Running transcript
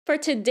For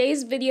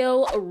today's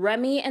video,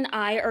 Remy and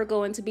I are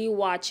going to be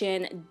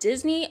watching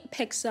Disney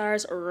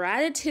Pixar's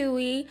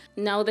Ratatouille.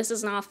 No, this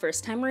is not a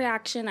first time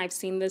reaction. I've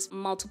seen this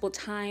multiple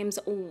times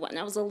when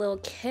I was a little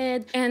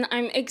kid, and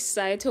I'm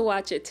excited to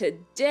watch it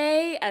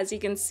today. As you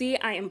can see,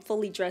 I am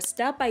fully dressed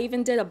up. I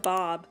even did a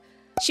bob.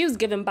 She was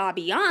given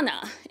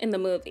Bobiana in the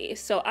movie,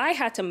 so I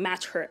had to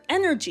match her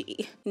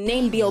energy.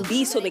 Name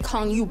B.O.B. so they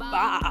call you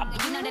Bob.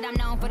 You know that I'm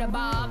known for the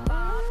Bob.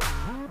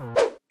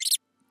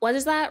 What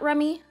is that,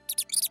 Remy?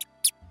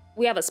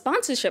 We have a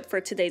sponsorship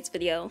for today's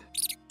video.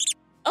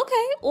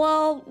 Okay,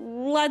 well,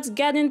 let's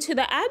get into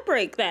the ad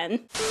break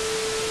then.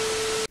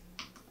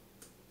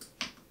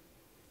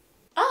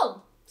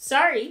 Oh,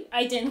 sorry,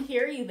 I didn't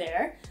hear you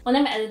there. When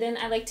I'm editing,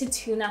 I like to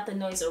tune out the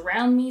noise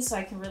around me so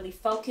I can really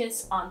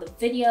focus on the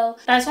video.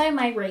 That's why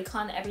my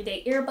Raycon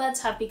Everyday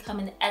Earbuds have become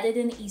an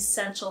editing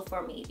essential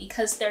for me,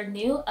 because their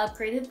new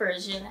upgraded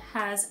version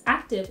has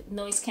active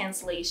noise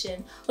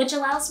cancellation, which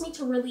allows me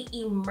to really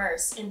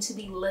immerse into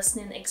the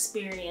listening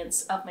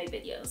experience of my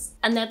videos.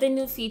 Another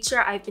new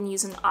feature I've been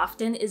using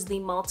often is the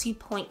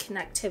multi-point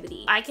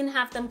connectivity. I can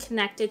have them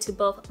connected to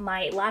both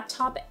my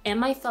laptop and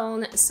my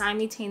phone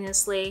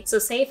simultaneously. So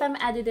say if I'm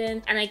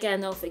editing and I get a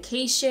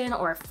notification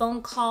or a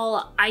phone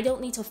call, I don't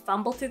need to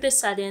fumble through the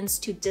settings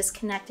to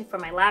disconnect it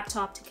from my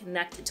laptop to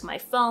connect it to my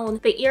phone.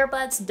 The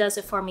earbuds does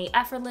it for me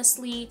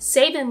effortlessly,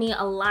 saving me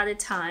a lot of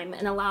time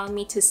and allowing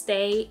me to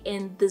stay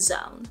in the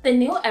zone. The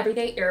new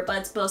everyday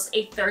earbuds boast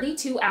a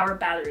 32-hour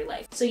battery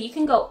life, so you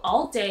can go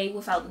all day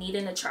without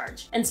needing a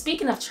charge. And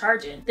speaking of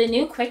charging, the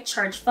new quick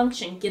charge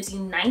function gives you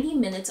 90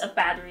 minutes of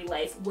battery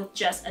life with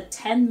just a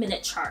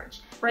 10-minute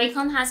charge.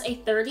 Raycon has a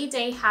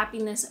 30-day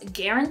happiness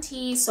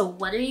guarantee, so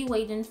what are you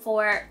waiting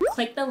for?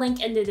 Click the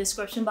link in the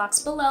description box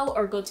below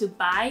or go to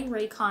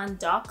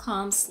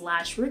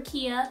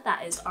buyraycon.com/Rukiya,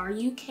 that is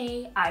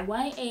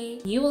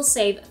RUKIYA. You will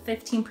save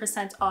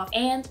 15% off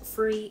and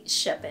free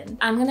shipping.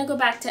 I'm gonna go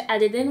back to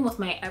editing with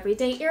my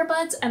everyday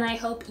earbuds, and I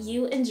hope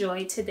you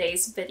enjoy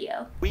today's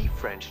video. We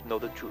French know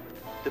the truth.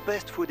 The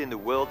best food in the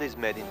world is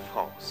made in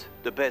France.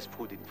 The best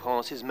food in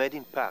France is made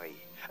in Paris.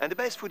 And the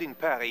best food in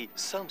Paris,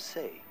 some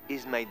say,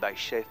 is made by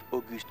Chef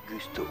Auguste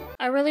Gusteau.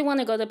 I really want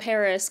to go to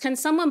Paris. Can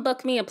someone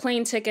book me a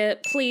plane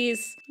ticket,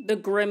 please? The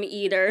Grim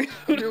Eater.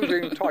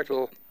 Amusing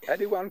title.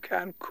 Anyone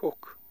can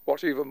cook.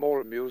 What's even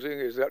more amusing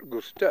is that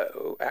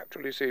Gusteau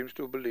actually seems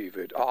to believe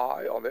it.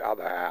 I, on the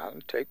other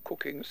hand, take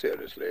cooking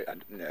seriously,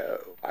 and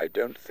no, I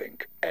don't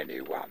think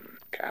anyone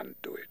can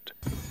do it.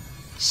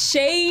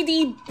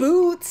 Shady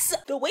boots.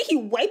 The way he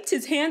wiped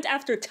his hand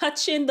after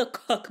touching the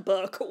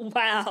cookbook.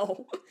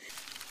 Wow.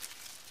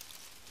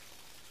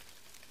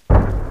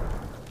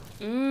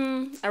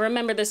 I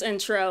remember this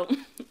intro.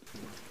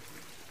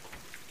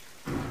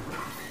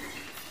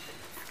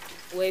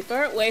 Wait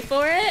for it, wait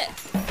for it.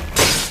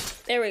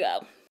 There we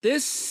go.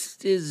 This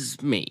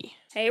is me.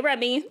 Hey,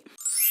 Remy.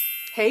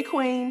 Hey,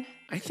 Queen.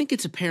 I think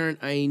it's apparent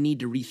I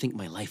need to rethink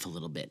my life a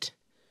little bit.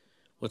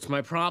 What's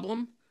my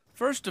problem?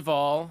 First of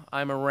all,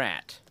 I'm a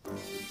rat.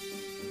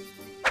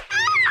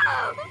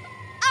 Ow!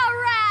 A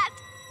rat!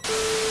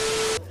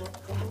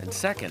 And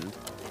second,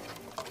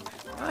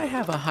 I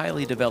have a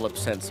highly developed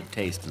sense of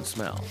taste and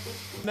smell.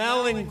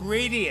 Smell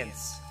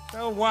ingredients.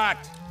 So what?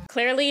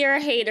 Clearly you're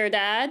a hater,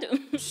 Dad.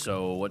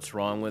 So what's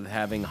wrong with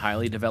having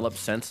highly developed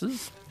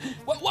senses?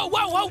 Whoa, whoa,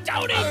 whoa, whoa,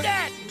 don't eat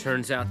that!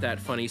 Turns out that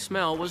funny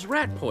smell was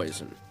rat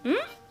poison.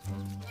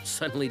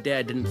 Suddenly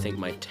Dad didn't think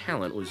my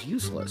talent was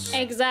useless.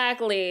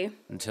 Exactly.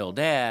 Until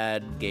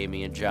Dad gave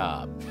me a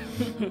job.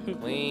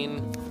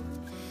 Clean,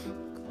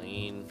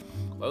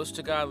 close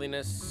to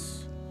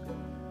godliness.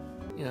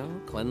 You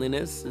know,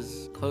 cleanliness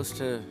is close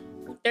to...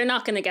 They're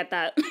not gonna get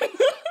that.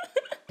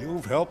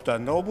 You've helped a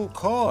noble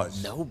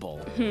cause.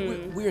 Noble?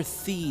 We're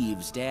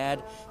thieves,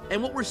 Dad.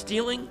 And what we're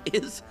stealing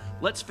is,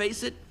 let's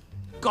face it,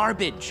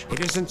 garbage. It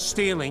isn't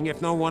stealing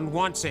if no one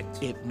wants it.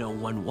 If no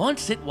one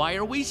wants it, why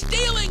are we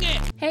stealing it?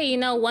 Hey, you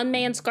know, one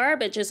man's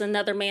garbage is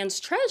another man's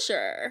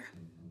treasure.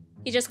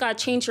 You just gotta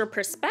change your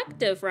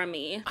perspective,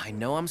 Remy. I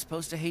know I'm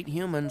supposed to hate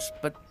humans,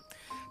 but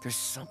there's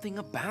something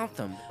about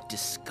them.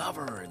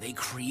 Discover, they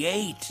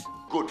create.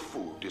 Good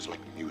food is like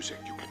music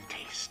you can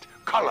taste,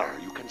 color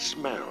you can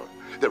smell.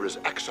 There is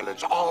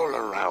excellence all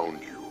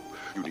around you.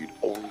 You need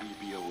only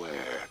be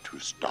aware to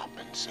stop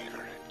and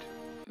savor it.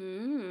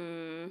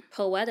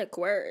 Poetic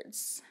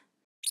words.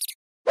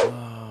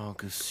 Oh,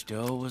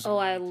 Gusteau was... Oh,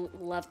 I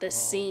love this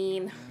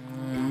scene.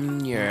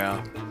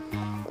 Yeah.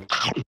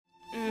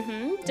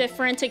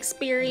 Different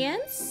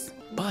experience.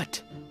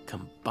 But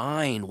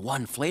combine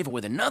one flavor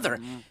with another,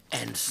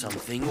 and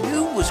something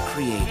new was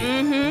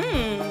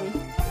created.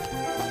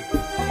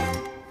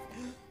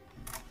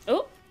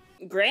 Oh,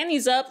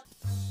 Granny's up.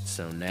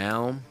 So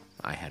now,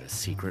 I had a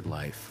secret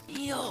life.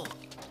 Yo,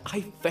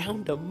 I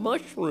found a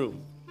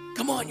mushroom.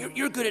 Come on,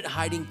 you're good at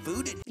hiding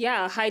food.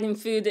 Yeah, hiding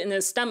food in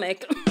his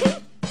stomach.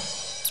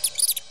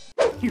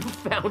 You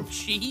found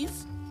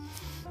cheese?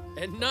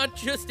 And not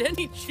just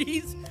any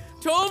cheese,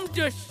 Tome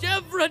de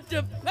chèvre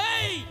de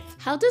pays!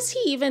 How does he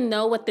even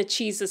know what the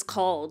cheese is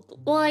called?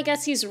 Well, I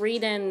guess he's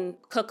reading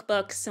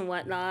cookbooks and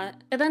whatnot.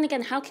 But then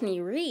again, how can he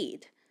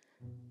read?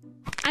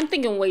 I'm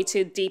thinking way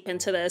too deep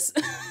into this.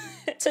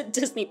 It's a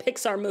Disney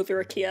Pixar movie,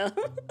 Rukiya.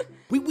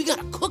 We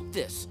gotta cook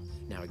this.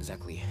 Now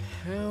exactly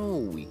how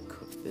we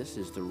cook this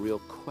is the real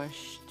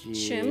question.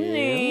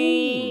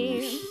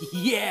 Chimney.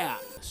 Yeah!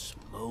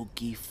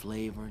 Smoky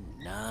flavor,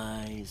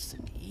 nice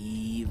and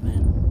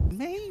even.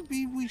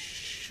 Maybe we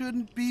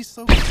shouldn't be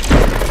so...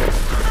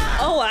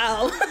 Oh,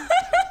 wow.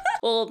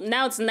 Well,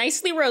 now it's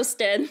nicely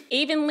roasted.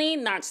 Evenly,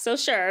 not so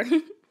sure.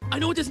 I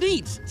know what this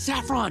needs.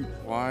 Saffron.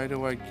 Why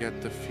do I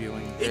get the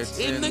feeling It's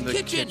in the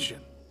kitchen.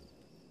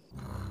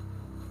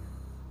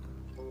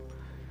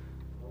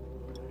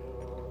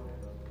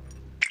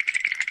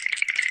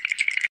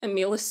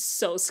 Emile is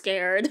so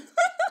scared.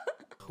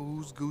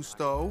 Who's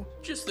Gusteau?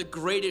 Just the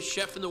greatest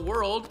chef in the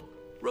world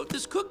wrote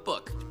this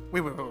cookbook.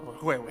 Wait.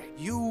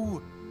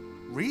 You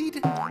read?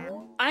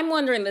 I'm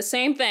wondering the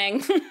same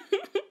thing.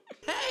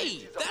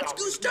 Hey, that's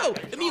Gusteau.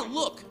 Emile,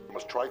 look. You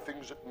must try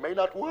things that may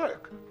not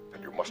work.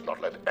 And you must not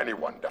let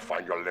anyone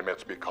define your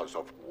limits because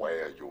of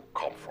where you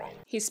come from.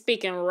 He's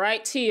speaking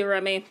right to you,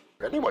 Remy.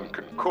 Anyone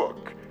can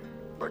cook,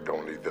 but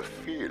only the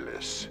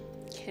fearless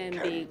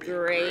Can be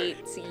great.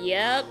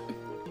 Yep.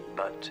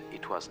 But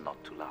it was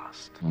not to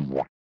last.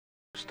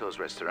 Gusteau's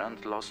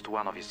restaurant lost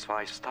one of his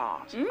 5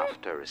 stars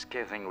after a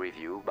scathing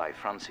review by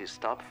France's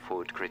top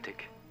food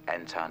critic,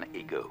 Anton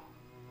Ego.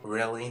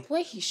 Really?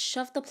 Wait, he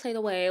shoved the plate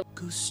away.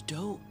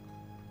 Gusteau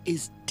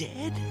is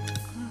dead?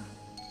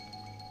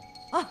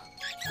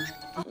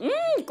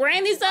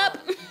 Granny's up.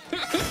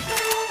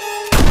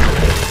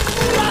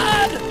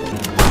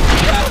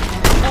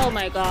 Oh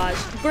my gosh.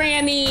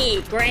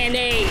 Granny.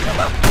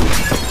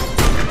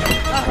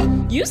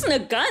 Using a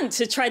gun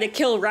to try to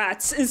kill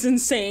rats is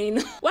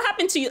insane. What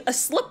happened to a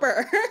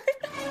slipper?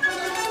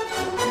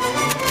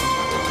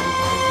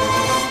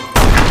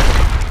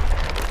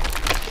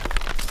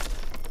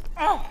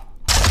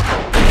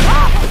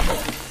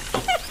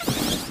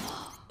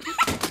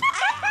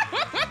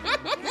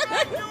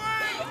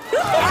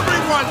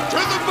 Everyone to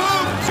the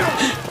book!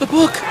 The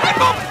book!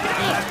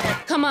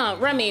 Come on,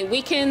 Remy,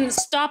 we can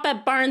stop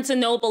at Barnes &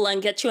 Noble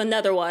and get you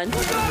another one.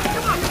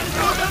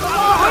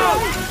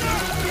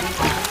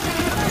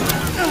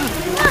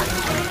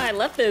 I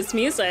love this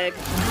music.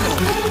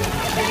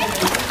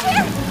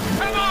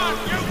 Come on,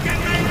 you can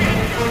make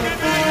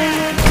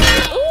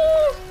it!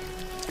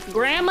 Ooh.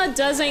 Grandma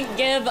doesn't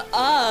give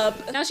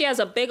up. Now she has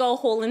a big old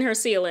hole in her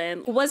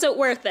ceiling. Was it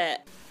worth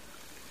it?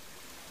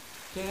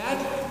 Dad?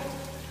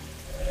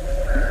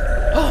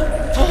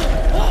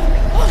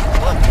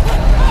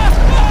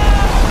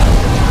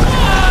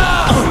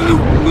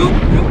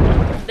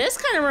 This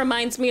kind of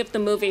reminds me of the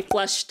movie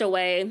Flushed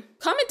Away.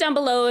 Comment down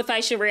below if I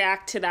should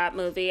react to that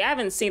movie. I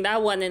haven't seen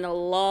that one in a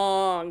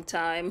long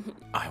time.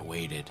 I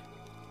waited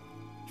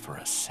for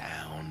a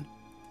sound,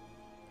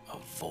 a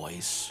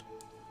voice,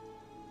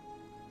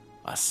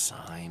 a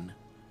sign.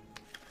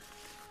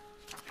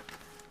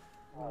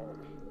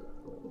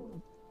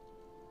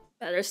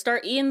 Better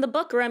start eating the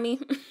book, Remy.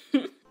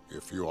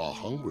 If you are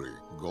hungry,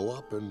 go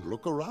up and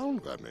look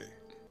around, Remy.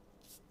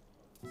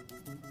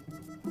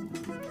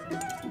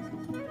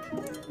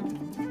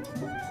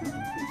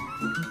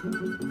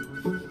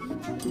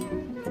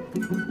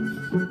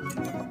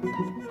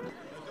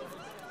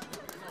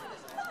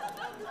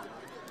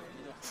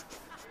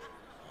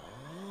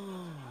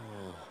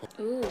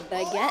 Ooh,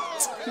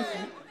 baguette.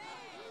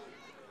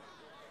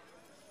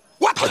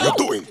 What are you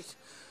doing?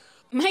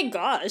 My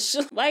gosh,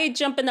 why are you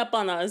jumping up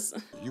on us?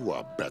 You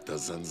are better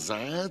than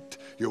that.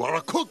 You are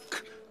a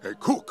cook. A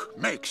cook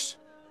makes.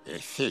 A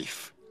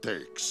thief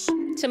takes.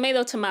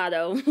 Tomato,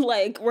 tomato.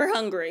 Like, we're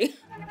hungry.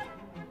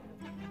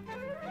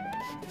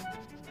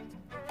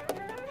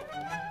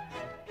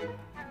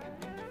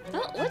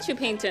 Oh, what you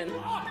painting?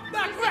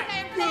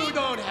 You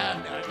don't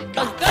have none. A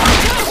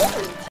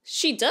gut?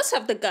 She does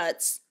have the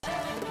guts.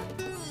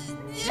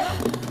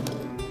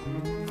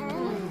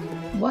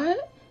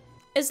 What?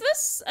 Is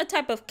this a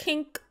type of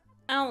kink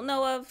I don't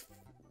know of?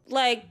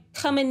 Like,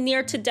 coming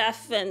near to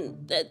death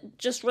and it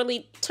just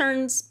really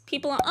turns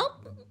people on? Oh.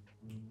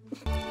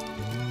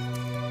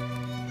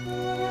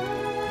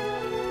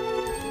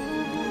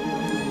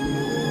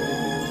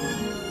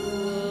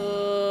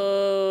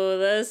 Ooh,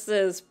 this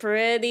is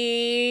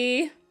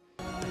pretty.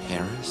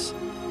 Paris?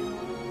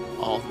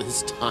 All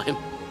this time,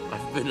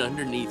 I've been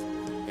underneath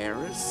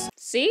Paris?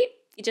 See?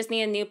 You just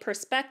need a new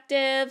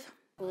perspective.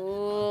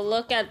 Ooh,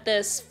 look at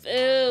this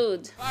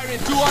food.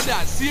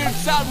 Seared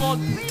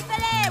salmon.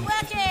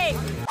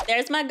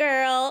 There's my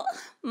girl,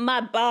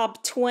 my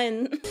Bob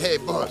twin. Hey,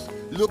 boss,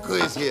 look who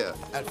is here.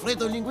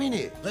 Alfredo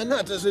Linguini,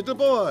 Renata's little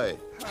boy.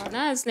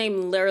 Now his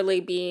name literally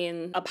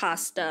being a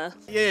pasta.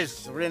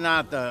 Yes,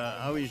 Renata,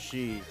 how is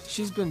she?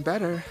 She's been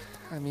better.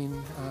 I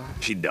mean,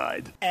 She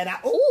died.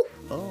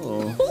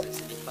 Oh,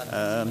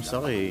 I'm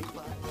sorry.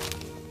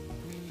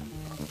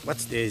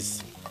 What's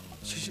this?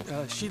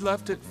 she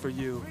left it for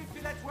you.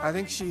 I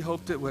think she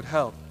hoped it would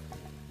help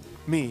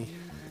me,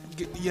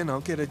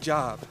 get a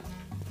job.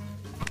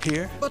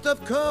 Here? But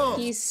of course!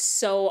 He's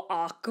so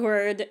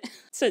awkward.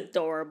 It's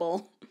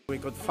adorable. We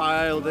could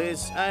file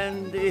this,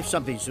 and if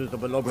something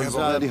suitable opens We have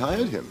up... already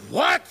hired him.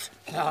 What?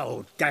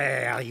 How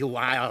dare you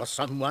hire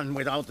someone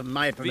without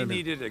my We permission?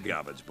 needed a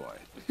garbage boy.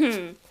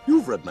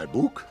 You've read my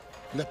book.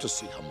 Let us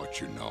see how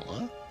much you know,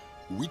 huh?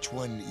 Which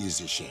one is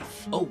a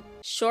chef? Oh,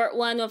 Short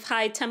one with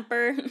high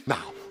temper.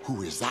 now,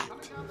 who is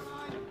that?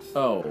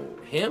 Oh,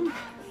 him?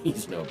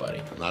 He's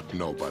nobody. Not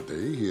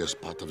nobody. He is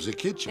part of the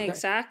kitchen.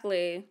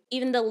 Exactly.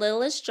 Even the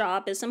littlest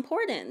job is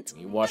important.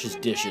 He washes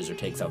dishes or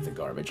takes out the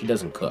garbage. He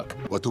doesn't cook.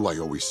 What do I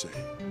always say?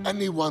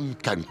 Anyone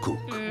can cook.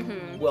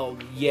 Well,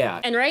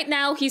 yeah. And right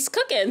now he's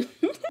cooking.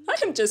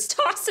 I'm just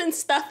tossing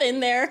stuff in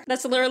there.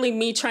 That's literally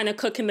me trying to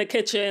cook in the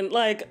kitchen.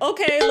 Like,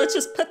 okay, let's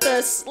just put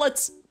this.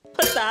 Let's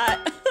put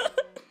that.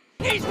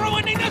 He's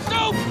ruining the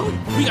soup!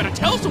 We gotta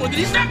tell someone that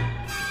he's not...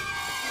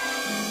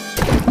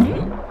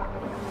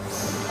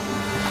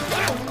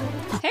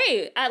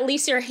 Hey, at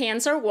least your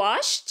hands are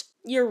washed.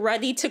 You're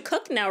ready to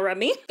cook now,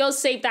 Remy. Go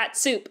save that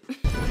soup.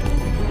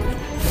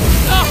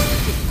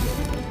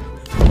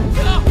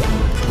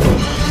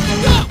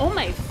 Oh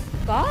my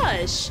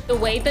gosh. The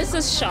way this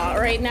is shot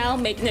right now,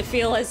 making it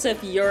feel as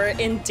if you're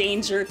in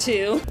danger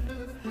too.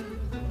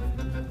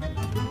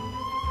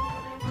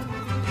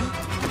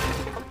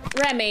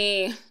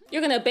 Remy,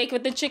 you're gonna bake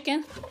with the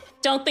chicken?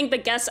 Don't think the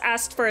guests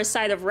asked for a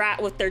side of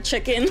rat with their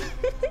chicken.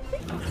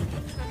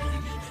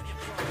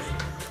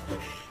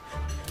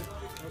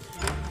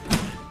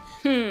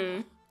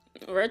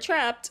 We're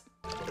trapped.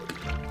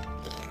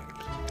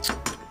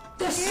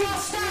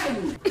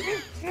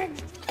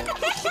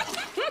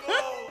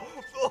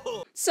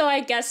 So I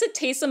guess it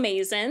tastes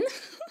amazing.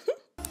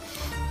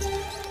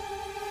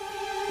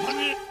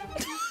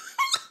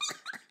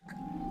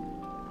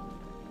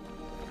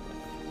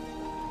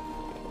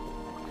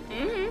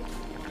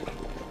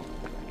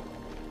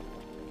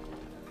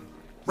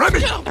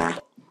 Remy!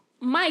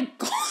 My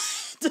God.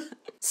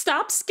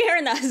 Stop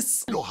scaring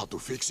us. Know how to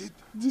fix it?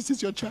 This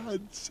is your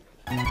chance.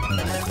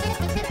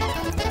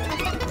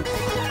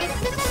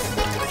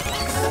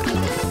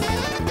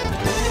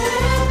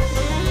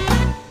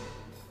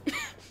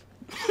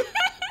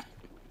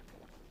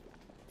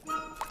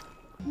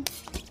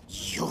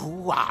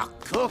 You are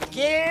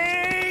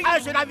cooking! I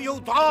should have you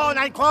drawn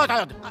and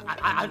quartered.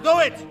 I'll do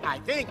it. I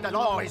think the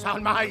law is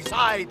on my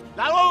side.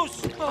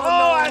 Larousse,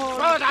 throw and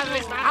quarter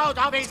this man out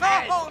of his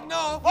head. Oh,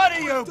 no! What are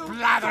you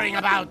blathering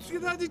about?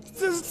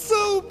 The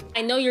soup!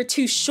 I know you're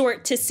too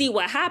short to see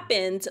what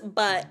happened,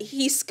 but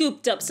he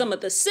scooped up some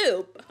of the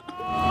soup.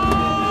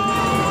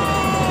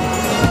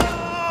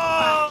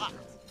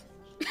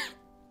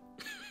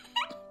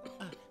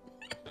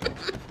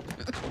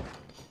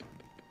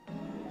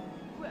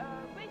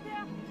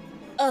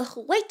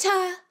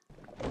 Waiter!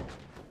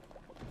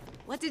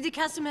 What did the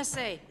customer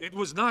say? It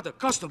was not a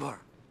customer.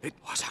 It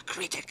was a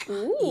critic.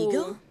 Ooh.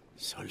 Eagle?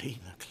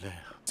 Solina Claire.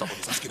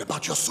 Someone's asking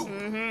about your soup.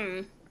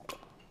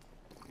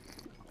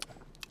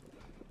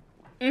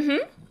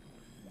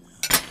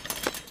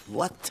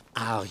 What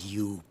are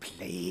you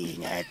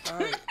playing at?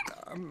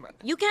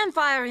 You can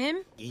fire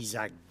him. He's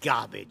a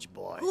garbage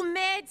boy. Who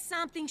made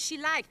something she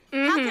liked.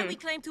 How can we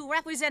claim to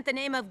represent the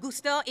name of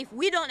Gusteau if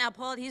we don't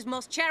uphold his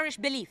most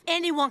cherished belief?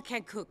 Anyone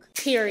can cook.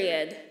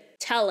 Period.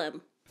 Tell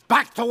him.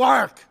 Back to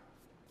work!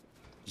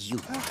 You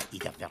are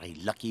either very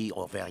lucky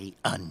or very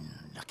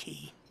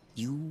unlucky.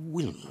 You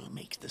will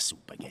make the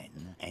soup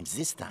again, and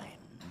this time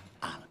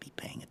I'll be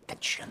paying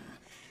attention.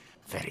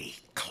 Very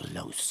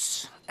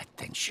close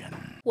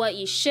attention. What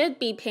you should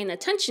be paying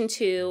attention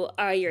to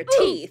are your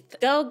teeth.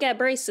 Go get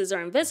braces or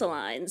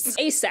Invisaligns.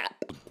 ASAP.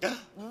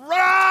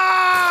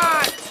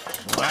 Run!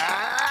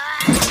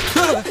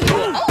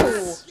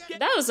 Oh,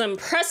 that was an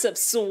impressive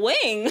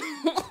swing.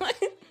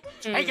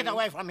 Take it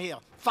away from here.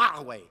 Far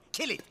away.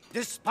 Kill it.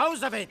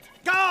 Dispose of it.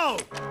 Go!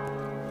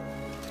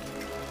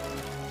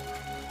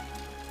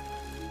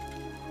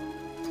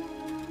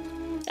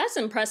 That's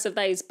impressive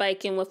that he's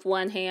biking with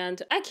one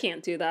hand. I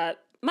can't do that.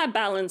 My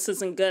balance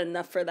isn't good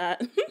enough for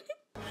that.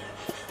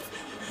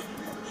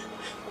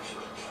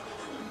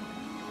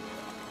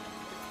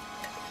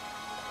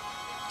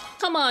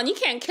 Come on, you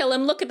can't kill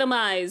him. Look at them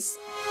eyes.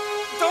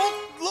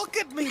 Don't look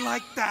at me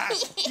like that!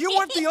 You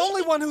weren't the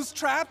only one who's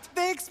trapped.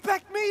 They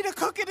expect me to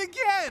cook it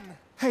again!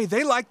 Hey,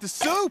 they like the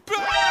soup!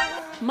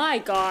 My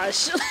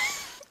gosh.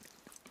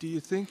 Do you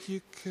think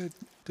you could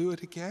do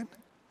it again?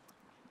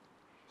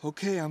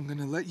 Okay, I'm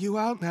gonna let you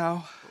out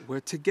now. We're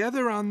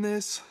together on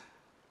this,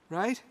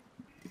 right?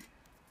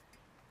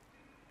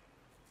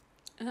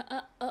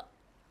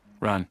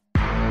 Run.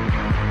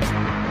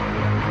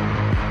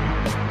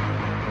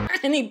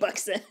 And he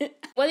bucks it.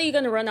 What are you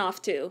gonna run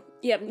off to?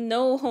 You have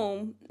no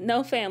home,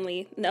 no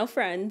family, no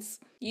friends.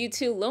 You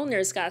two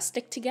loners gotta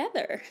stick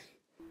together.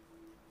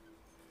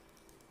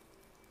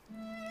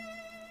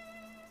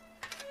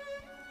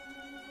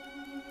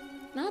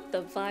 Not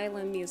the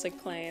violin music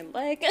playing,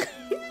 like...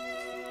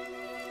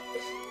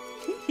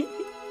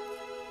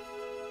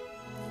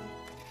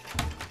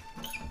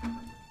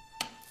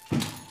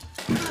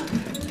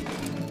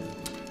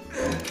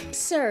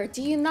 Sir,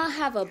 do you not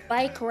have a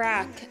bike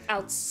rack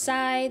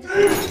outside?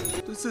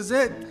 This is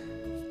it.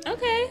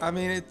 Okay. I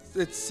mean,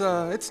 it's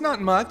not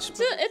much.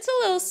 It's a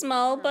little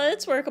small, but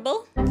it's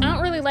workable. I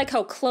don't really like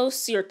how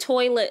close your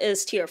toilet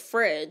is to your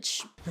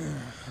fridge.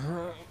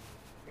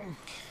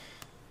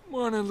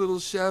 Morning, little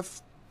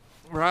chef.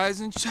 Rise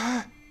and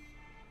shine.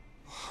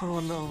 Oh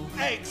no.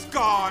 Egg's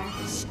gone.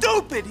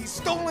 Stupid! He's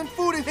stolen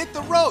food and hit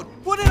the road.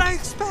 What did I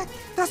expect?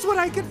 That's what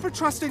I get for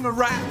trusting a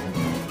rat.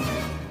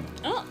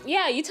 Oh,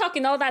 yeah, you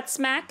talking all that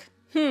smack?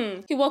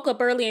 He woke up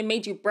early and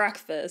made you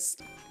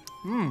breakfast.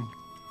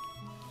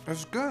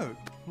 That's good.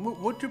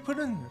 What'd you put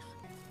in this?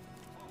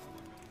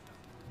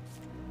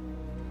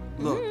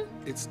 Look,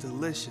 it's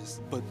delicious,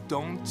 but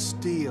don't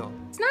steal.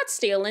 It's not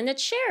stealing,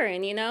 it's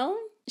sharing, you know?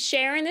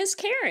 Sharing is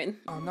caring.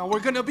 Oh no, we're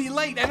gonna be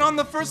late, and on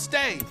the first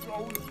day.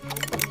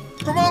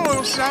 Come on,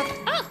 little chef.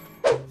 Ah.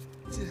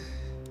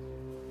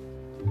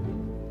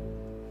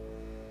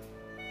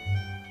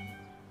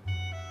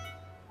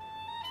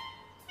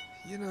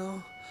 You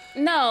know.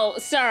 No,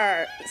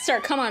 sir. Sir,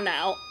 come on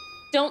now.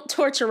 Don't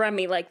torture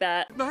Remy like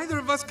that. Neither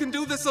of us can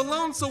do this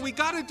alone, so we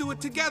gotta do it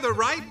together,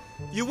 right?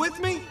 You with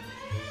me?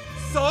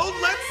 So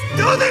let's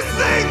do this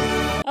thing!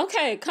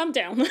 Okay, calm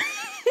down.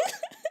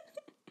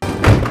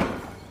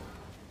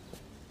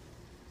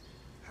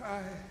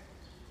 Hi.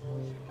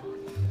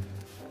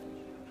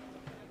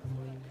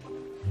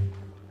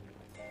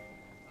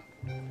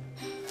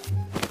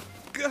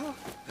 Go.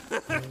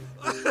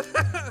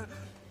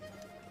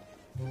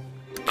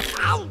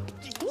 Ow!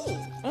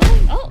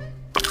 Oh!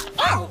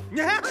 Ow!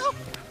 Yeah!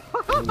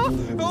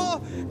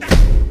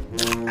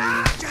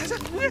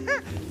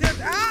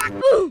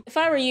 If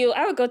I were you,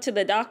 I would go to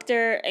the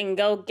doctor and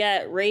go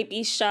get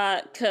rabies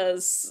shot,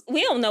 cause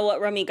we don't know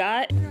what Remy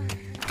got.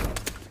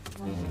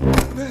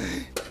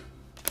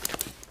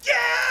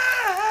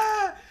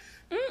 Yeah!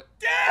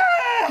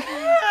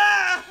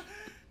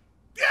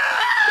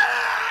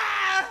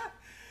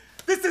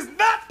 This is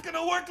not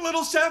gonna work,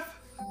 little chef!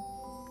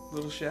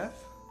 Little chef?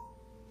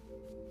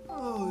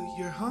 Oh,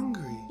 you're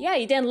hungry. Yeah,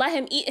 you didn't let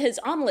him eat his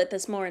omelet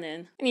this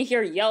morning. And you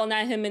hear yelling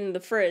at him in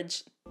the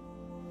fridge.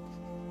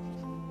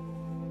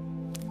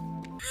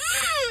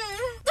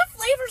 The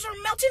flavors are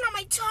melting on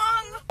my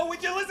tongue. Oh,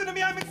 would you listen to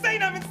me? I'm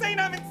insane, I'm insane,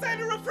 I'm insane.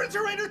 The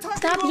refrigerator talking.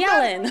 Stop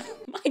yelling.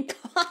 My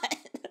God.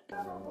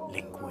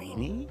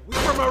 Linguini?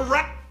 From a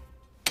rat.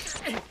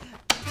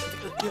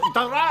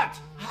 The rat!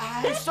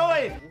 I saw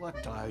it!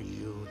 What are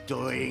you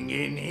doing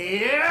in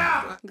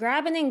here?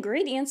 Grabbing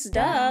ingredients,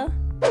 duh.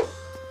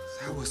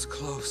 That was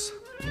close.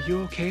 Are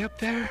you okay up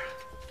there?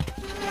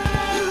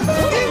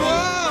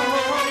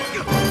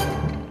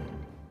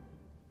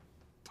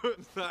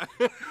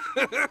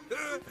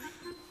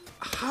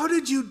 How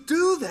did you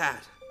do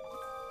that?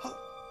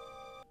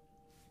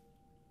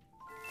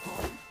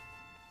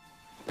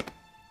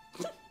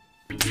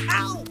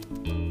 Ow!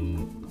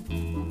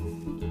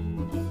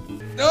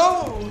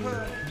 No!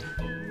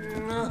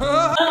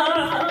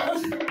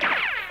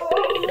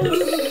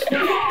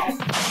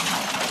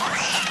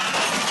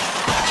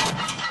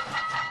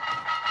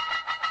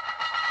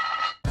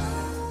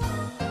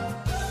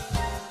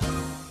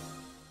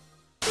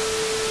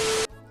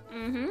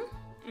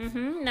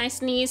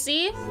 Nice and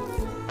easy.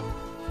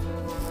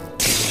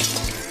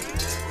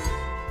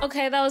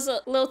 Okay, that was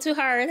a little too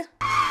hard.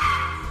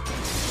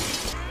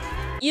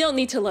 You don't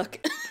need to look.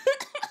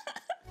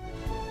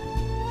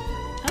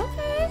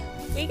 Okay,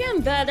 we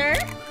getting better.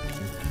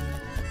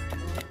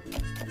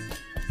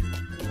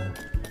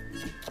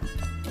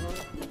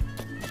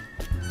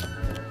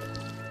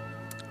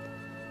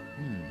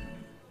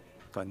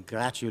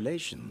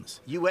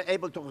 Congratulations. You were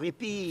able to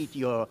repeat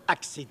your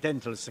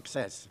accidental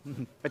success.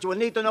 But you will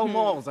need to know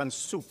more than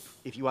soup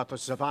if you are to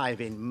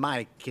survive in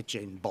my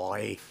kitchen,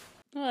 boy.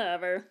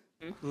 Whatever.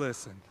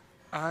 Listen,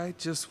 I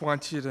just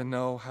want you to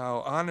know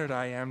how honored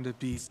I am to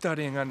be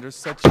studying under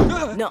such...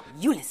 No,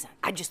 you listen.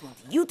 I just want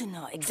you to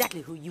know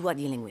exactly who you are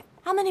dealing with.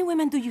 How many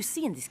women do you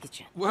see in this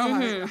kitchen?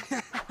 Well,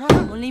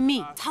 Only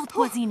me. Haute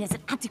cuisine is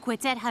an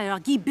antiquated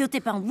hierarchy built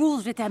upon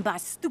rules written by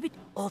stupid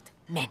old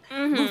men.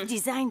 Rules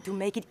designed to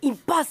make it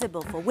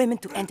impossible for women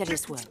to enter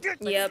this world.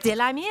 Yep.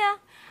 Still, I'm here.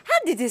 How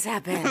did this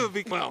happen?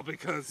 Well,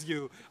 because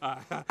you...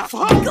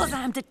 Because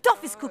I am the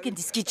toughest cook in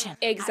this kitchen.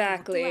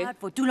 Exactly. I worked hard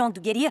for too long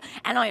to get here,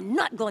 and I am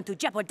not going to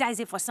jeopardize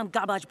it for some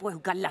garbage boy who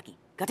got lucky.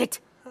 Got it?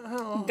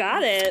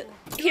 Got it.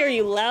 Hear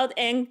you loud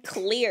and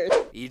clear.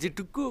 Easy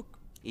to cook,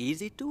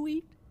 easy to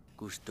eat.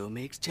 Gusto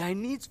makes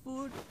Chinese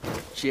food.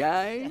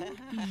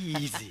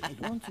 Easy. I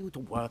want you to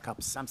work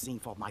up something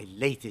for my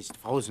latest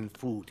frozen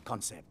food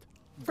concept.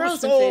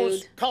 Frozen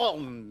Gusto's food.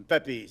 corn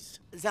puppies.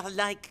 They're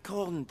like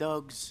corn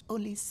dogs,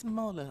 only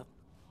smaller.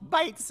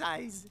 Bite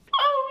size.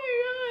 Oh my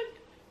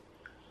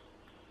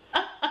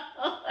God.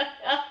 Oh my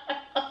God.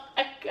 Oh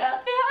my God.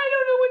 I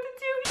don't know what to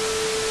do.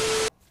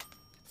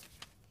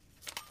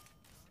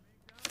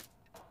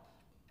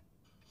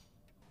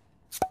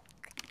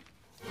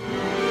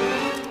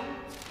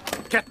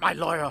 Get my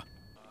lawyer.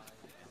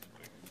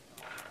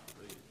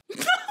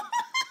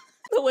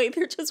 The way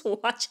they're just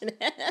watching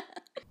it.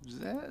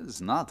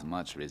 There's not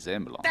much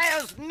resemblance.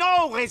 There's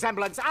no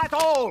resemblance at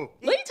all!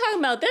 What are you talking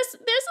about? There's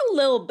a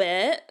little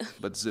bit.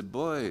 But the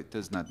boy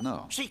does not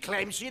know. She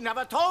claims she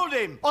never told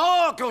him,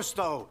 or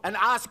Gusto, and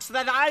asks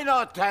that I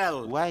not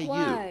tell. Why?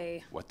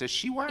 You? What does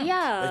she want?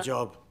 Yeah. A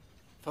job.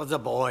 For the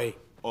boy.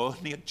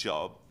 Only a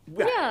job?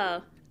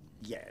 Yeah.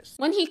 Yes.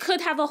 When he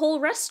could have a whole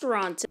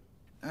restaurant.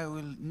 I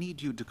will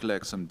need you to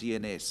collect some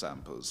DNA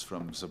samples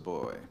from the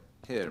boy.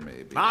 Here,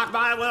 maybe. Mark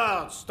my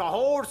words, the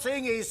whole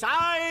thing is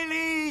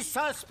highly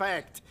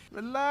suspect.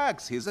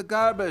 Relax, he's a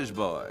garbage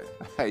boy.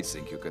 I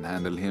think you can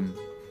handle him.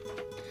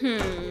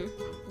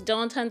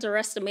 Don't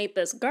underestimate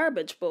this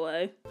garbage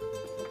boy.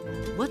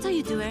 What are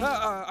you doing?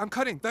 I'm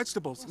cutting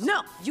vegetables.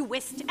 No, you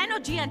waste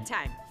energy and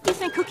time. You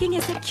think cooking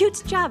is a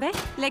cute job, eh?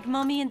 Like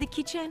mommy in the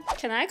kitchen?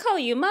 Can I call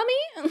you mommy?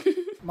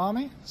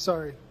 Mommy?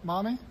 Sorry.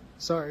 Mommy?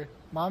 Sorry.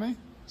 Mommy?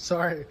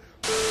 Sorry.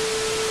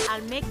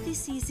 I'll make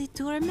this easy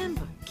to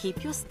remember.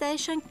 Keep your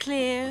station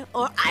clear,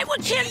 or I will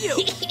kill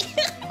you!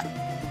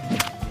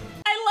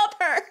 I love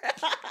her!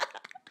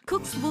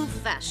 Cooks move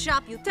fast.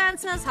 Sharp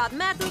utensils, hot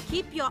metal,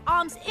 keep your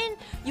arms in.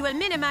 You will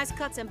minimize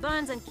cuts and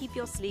burns and keep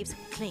your sleeves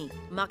clean.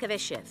 Mark of a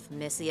chef.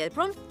 Messy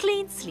apron,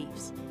 clean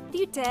sleeves. Do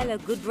you tell how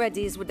good bread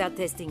is without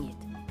tasting it?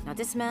 Not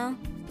the smell,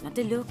 not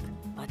the look,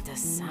 but the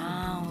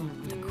sound,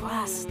 the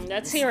crust.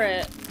 Let's hear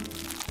it.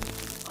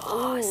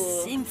 Oh, a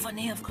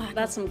symphony of crackles.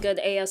 That's some good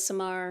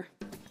ASMR.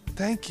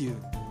 Thank you,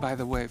 by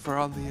the way, for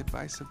all the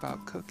advice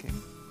about cooking.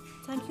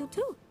 Thank you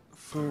too.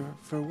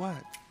 For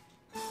what?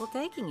 For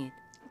taking it.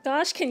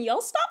 Gosh, can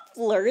y'all stop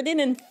flirting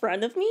in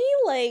front of me?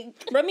 Like,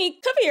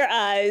 Remy, cover your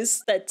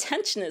eyes. The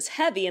tension is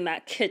heavy in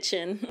that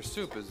kitchen. The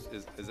soup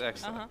is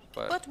excellent,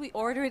 But we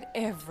order it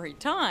every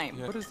time.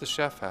 What does the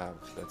chef have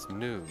that's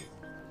new?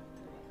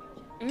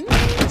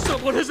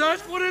 Someone has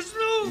asked what is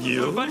new.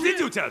 You? What did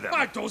you tell them?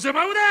 I told them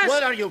I would ask.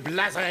 What are you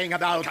blathering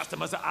about?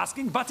 Customers are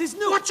asking what is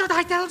new. What should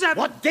I tell them?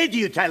 What did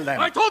you tell them?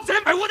 I told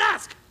them I would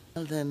ask.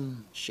 Tell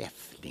them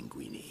Chef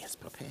Linguini has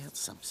prepared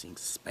something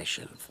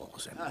special for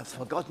them. A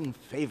forgotten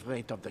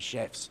favorite of the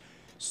chef's.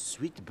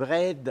 Sweet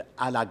bread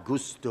à la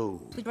gusto.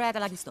 Sweet bread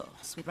à la gusto.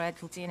 Sweet bread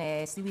cooked in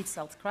a seaweed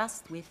salt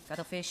crust with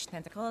cuttlefish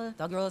tentacle,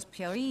 dog rose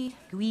puree,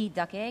 gooey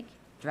duck egg,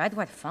 dried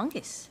white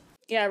fungus.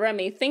 Yeah,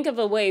 Remy, think of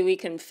a way we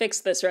can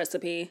fix this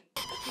recipe.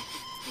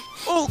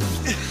 Oh,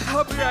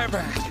 I'll be right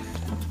back.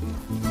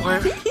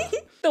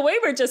 The way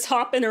we're just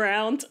hopping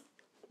around.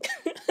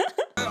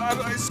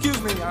 Excuse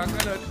me, I'm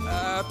gonna,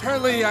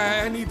 apparently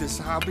I need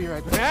this. I'll be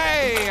right back.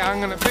 Hey, I'm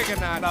gonna figure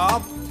that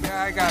out.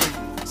 Yeah, I got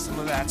some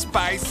of that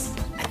spice.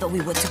 I thought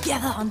we were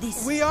together on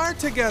this. We are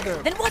together.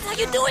 Then what are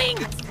you doing?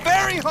 It's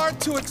very hard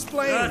to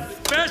explain.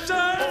 Special!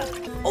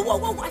 Oh, whoa,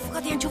 whoa, I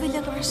forgot the anchovy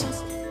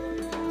decorations.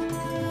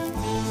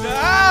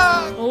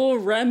 Ah! Oh,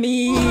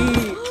 Remy.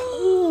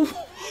 Ooh,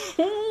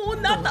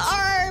 not the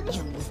arm.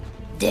 You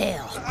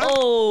dare.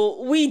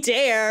 Oh, we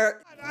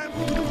dare.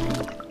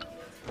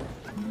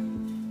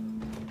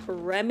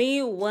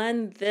 Remy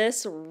won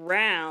this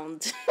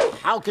round.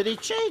 How could he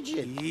change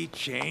it? He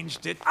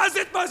changed it as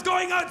it was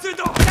going out the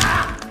door.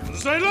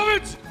 I love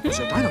it.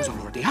 The rhinos are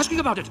already asking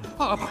about it.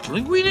 About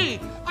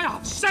Linguini. I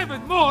have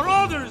 7 more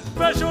orders.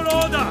 Special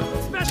order.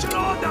 Special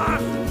order.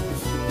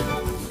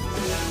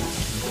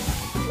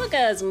 Look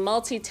at us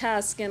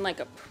multitasking like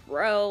a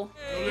pro.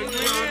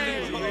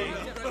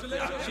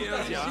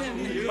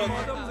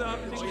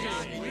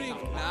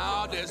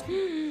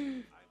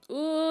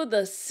 Ooh,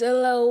 the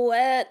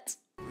silhouette.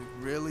 We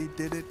really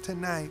did it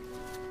tonight.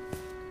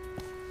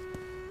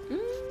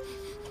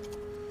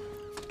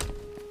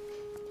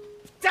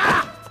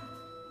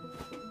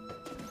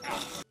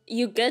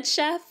 You good,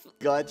 chef?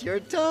 Got your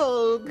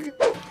toque.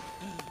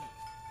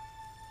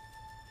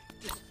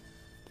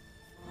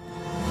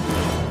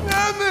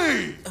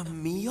 Remy! A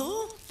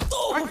meal?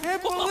 I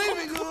can't believe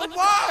it.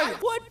 Why?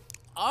 What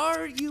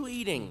are you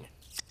eating?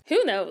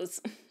 Who knows?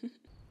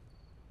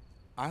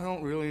 I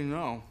don't really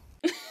know.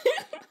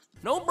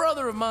 No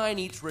brother of mine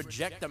eats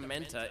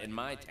rejectamenta in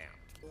my town.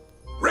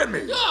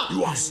 Remy,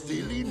 you are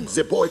stealing.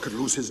 The boy could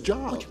lose his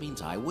job. Which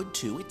means I would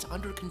too. It's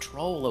under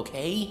control,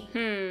 okay?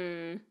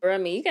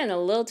 Remy, you're getting a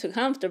little too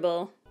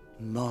comfortable.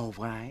 More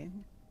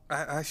wine?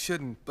 I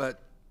shouldn't,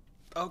 but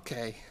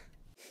okay.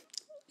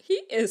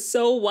 He is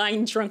so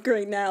wine drunk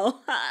right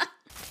now.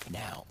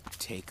 Now,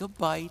 take a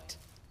bite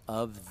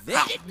of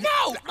this.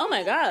 No! Oh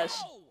my gosh.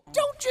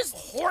 Don't just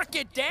hork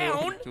it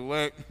down! Too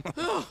late.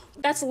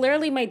 That's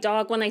literally my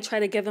dog when I try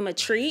to give him a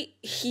treat.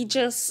 He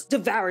just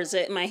devours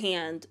it in my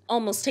hand.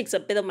 Almost takes a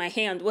bit of my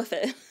hand with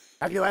it.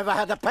 Have you ever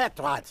had a pet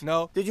rat?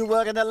 No. Did you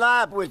work in a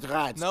lab with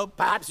rats? Nope.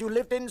 Perhaps you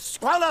lived in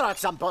squalor at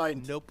some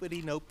point?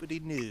 Nobody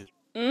knew.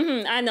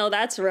 I know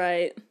that's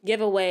right.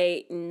 Give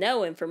away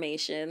no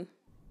information.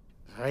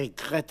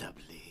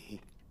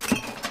 Regrettably,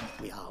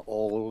 we are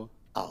all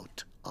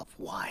out of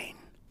wine.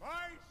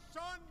 My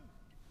son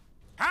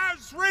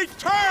has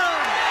returned!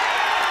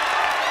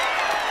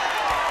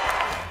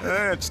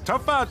 It's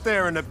tough out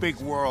there in the big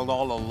world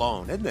all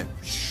alone, isn't it?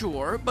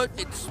 Sure, but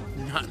it's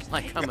not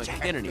like I'm a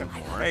kid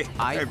anymore. Hey,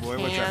 I boy,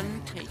 what's up?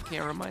 can take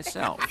care of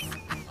myself.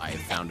 I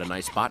found a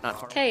nice spot not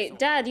far. Hey,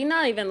 Dad, you're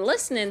not even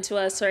listening to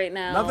us right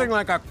now. Nothing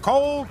like a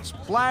cold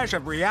splash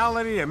of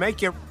reality to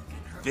make you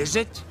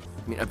visit.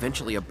 I mean,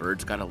 eventually a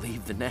bird's gotta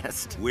leave the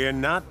nest. We're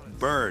not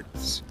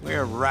birds.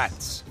 We're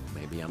rats.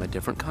 Maybe I'm a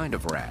different kind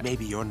of rat.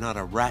 Maybe you're not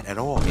a rat at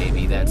all.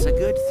 Maybe that's a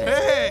good thing.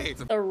 Hey!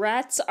 The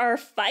rats are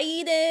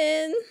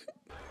fighting.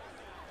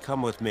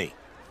 Come with me.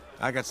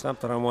 I got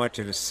something I want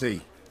you to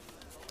see.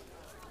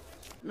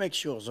 Make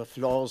sure the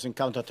floors and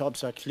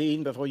countertops are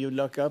clean before you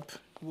lock up.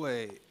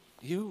 Wait,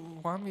 you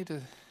want me to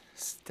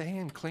stay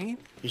and clean?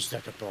 Is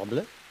that a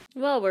problem?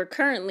 Well, we're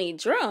currently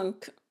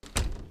drunk.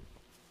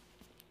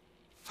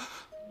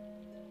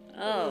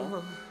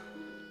 Oh.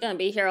 Gonna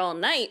be here all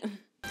night.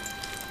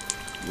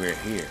 We're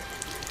here.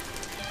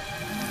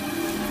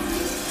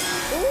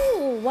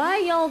 Ooh, why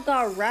y'all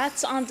got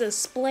rats on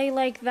display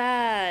like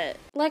that?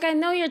 Like, I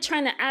know you're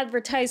trying to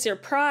advertise your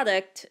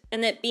product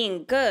and it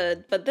being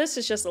good, but this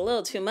is just a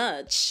little too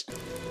much.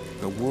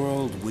 The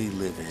world we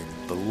live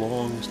in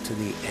belongs to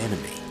the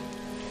enemy.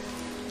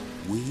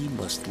 We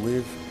must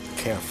live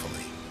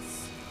carefully.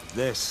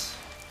 This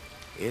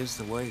is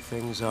the way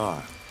things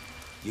are.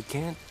 You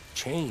can't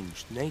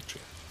change nature.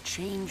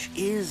 Change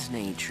is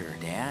nature,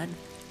 Dad.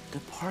 The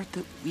part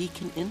that we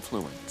can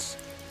influence.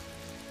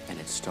 And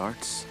it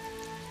starts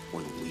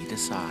when we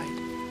decide.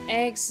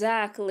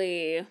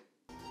 Exactly.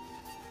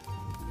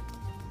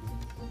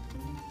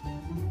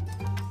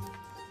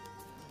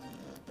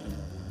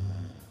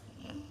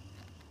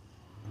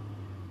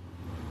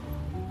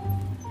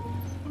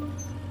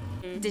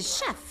 The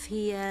chef,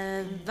 he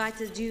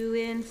invited you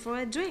in for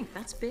a drink.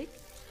 That's big.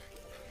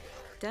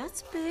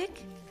 That's big.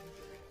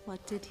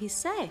 What did he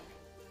say?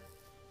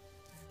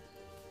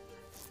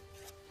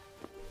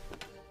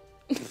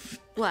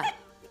 What?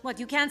 What,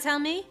 you can't tell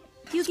me?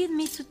 You give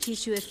me to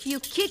teach you a few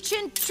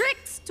kitchen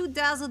tricks to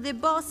dazzle the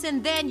boss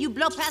and then you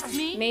blow past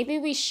me? Maybe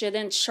we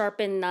shouldn't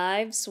sharpen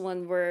knives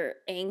when we're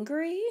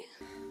angry?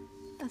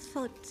 I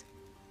thought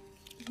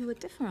you were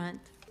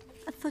different.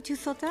 I thought you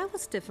thought I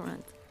was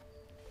different.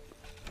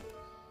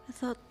 I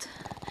thought...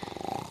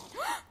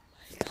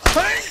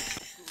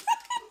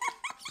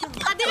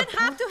 I didn't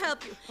have to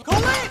help you. Go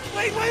away!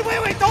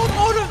 Wait! Don't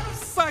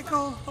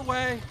motorcycle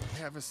away. I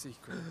have a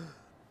secret.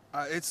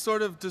 It's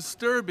sort of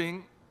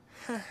disturbing.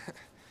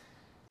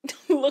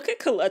 Look at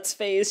Colette's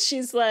face.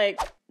 She's like,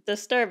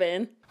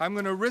 disturbing. I'm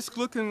gonna risk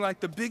looking like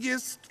the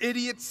biggest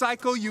idiot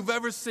psycho you've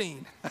ever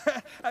seen.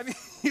 I mean,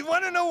 you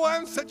wanna know why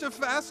I'm such a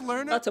fast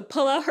learner? About to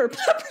pull out her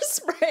pepper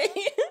spray.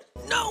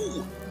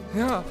 No!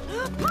 Yeah.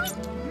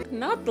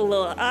 Not the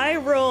little eye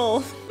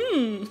roll.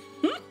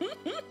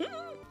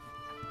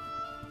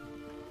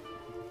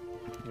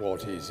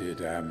 What is it,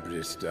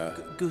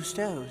 Ambrister?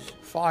 Gusto's.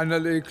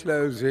 Finally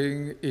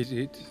closing, is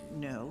it?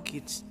 No,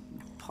 it's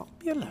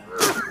popular.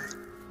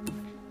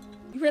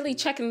 You really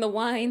checking the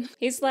wine?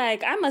 He's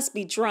like, I must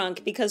be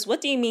drunk because what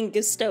do you mean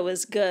Gusto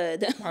is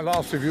good? My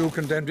last review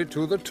condemned it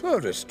to the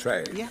tourist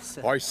trade. Yes,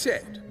 sir. I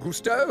said,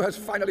 Gusto has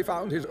finally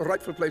found his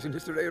rightful place in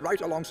history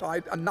right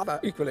alongside another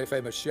equally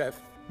famous chef,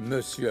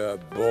 Monsieur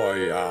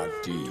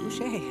Boyardee.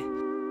 Touché.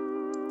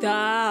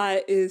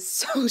 That is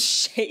so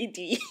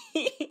shady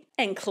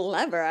and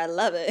clever. I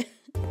love it.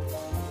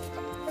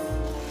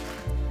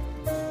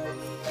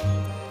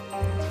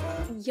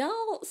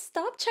 Y'all,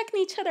 stop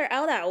checking each other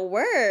out at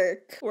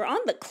work. We're on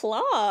the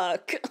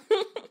clock.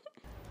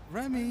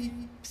 Remy.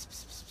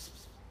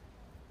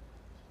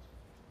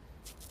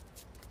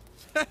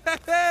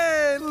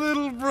 Hey,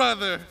 little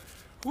brother.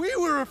 We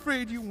were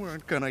afraid you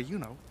weren't gonna,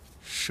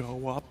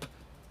 show up.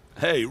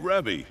 Hey,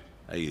 Remy.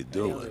 How you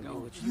doing?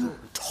 You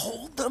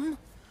told them?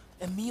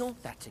 Emile,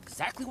 that's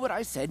exactly what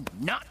I said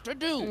not to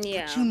do.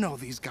 Yeah. But you know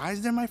these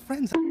guys, they're my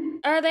friends.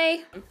 Are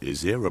they?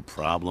 Is there a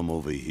problem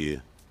over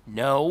here?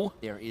 No,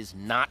 there is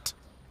not.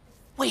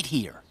 Wait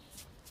here.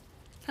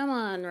 Come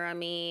on,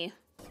 Remy.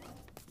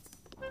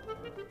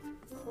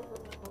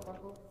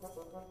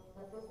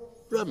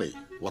 Remy,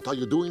 what are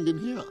you doing in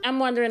here? I'm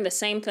wondering the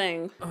same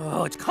thing.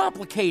 Oh, it's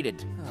complicated.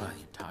 The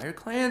entire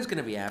clan's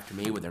gonna be after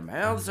me with their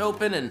mouths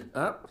open and...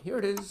 Oh, here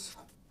it is.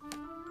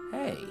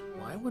 Hey,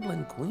 why would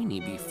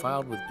Linguini be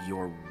filed with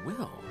your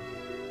will?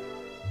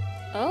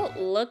 Oh,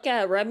 look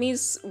at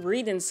Remy's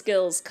reading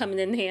skills coming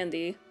in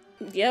handy.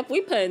 Yep,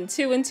 we putting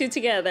 2 and 2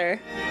 together.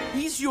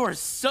 He's your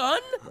son?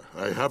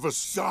 I have a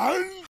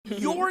son?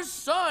 Your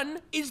son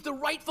is the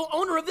rightful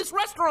owner of this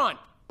restaurant.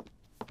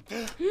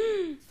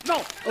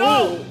 No!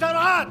 They're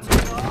hot!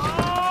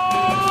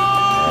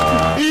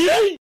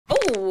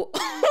 Oh!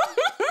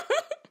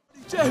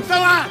 They're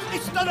hot!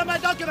 It's none of my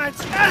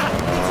documents!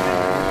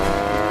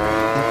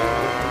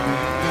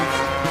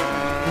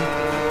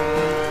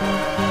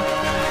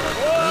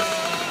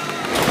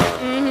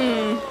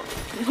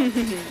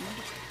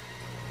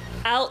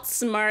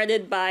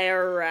 Outsmarted by a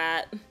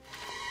rat.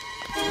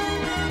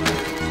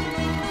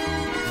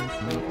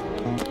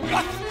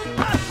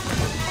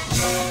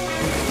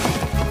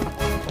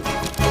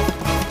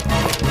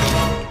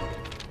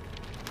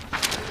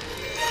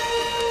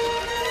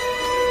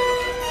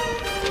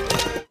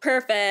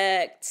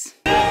 Perfect.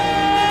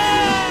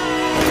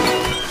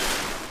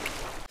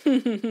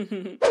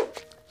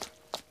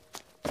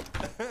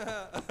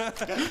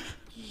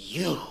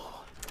 You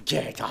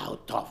get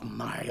out of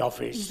my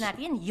office. He's not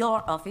in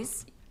your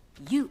office.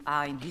 You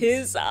are in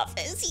his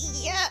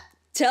office. Yeah.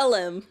 Tell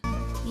him.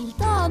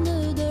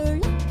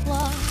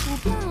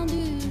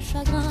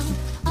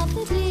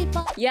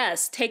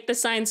 Yes, take the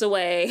signs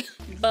away.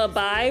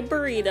 Bye-bye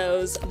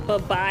burritos.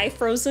 Bye-bye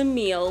frozen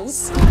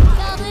meals.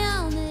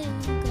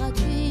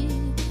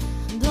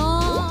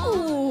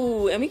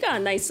 Ooh, and we got a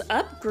nice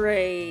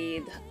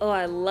upgrade. Oh,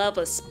 I love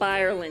a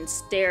spiraling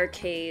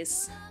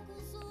staircase.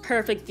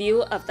 Perfect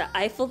view of the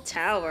Eiffel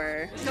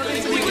Tower.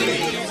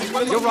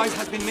 Your rise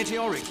has been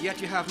meteoric,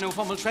 yet you have no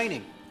formal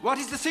training. What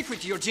is the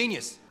secret to your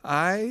genius?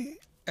 I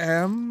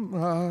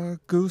am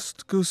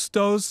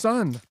Gusto's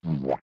son.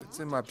 It's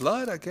in my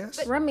blood, I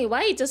guess. Remy,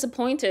 why are you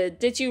disappointed?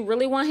 Did you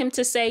really want him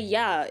to say,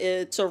 yeah,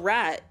 it's a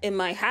rat in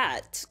my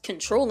hat,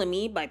 controlling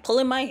me by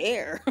pulling my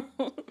hair?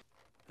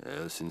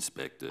 Yes,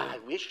 Inspector. I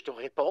wish to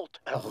report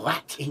a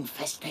rat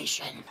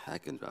infestation. I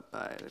can drop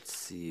by. Let's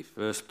see.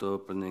 First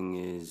opening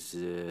is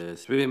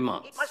 3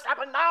 months. It must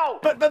happen now.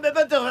 But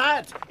the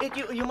rat.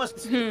 You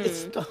must.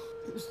 It's the.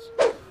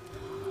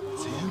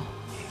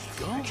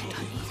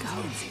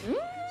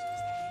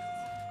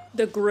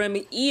 The Grim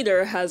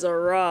Eater has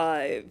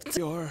arrived.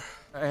 Your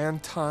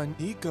Anton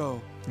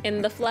Ego.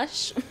 In the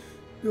flesh.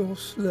 You're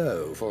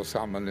slow for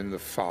someone in the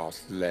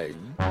fast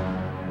lane.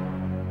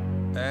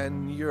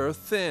 And you're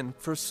thin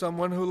for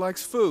someone who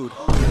likes food.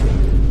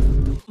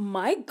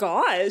 My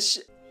gosh.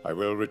 I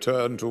will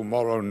return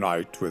tomorrow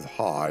night with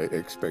high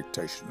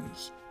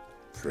expectations.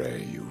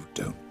 Pray you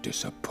don't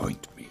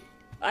disappoint me.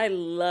 I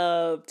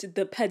loved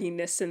the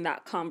pettiness in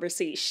that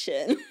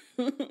conversation.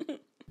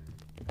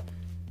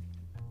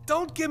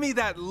 Don't give me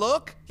that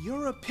look.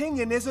 Your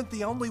opinion isn't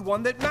the only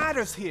one that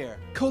matters here.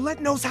 Colette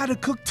knows how to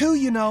cook too,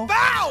 you know.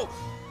 Bow!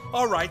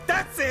 All right,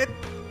 that's it.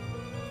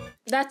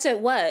 That's it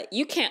what?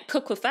 You can't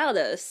cook without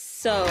us,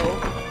 so...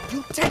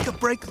 You take a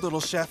break, little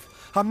chef.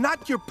 I'm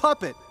not your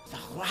puppet. The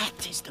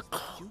rat is the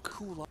cook. You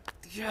cool.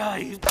 Yeah,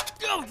 you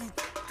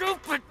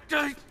stupid.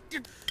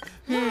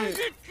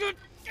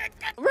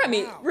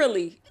 Remy,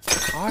 really?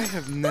 I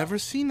have never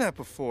seen that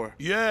before.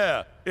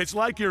 Yeah, it's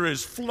like you're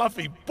his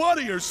fluffy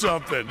buddy or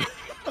something.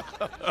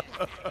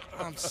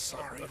 I'm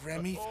sorry,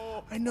 Remy.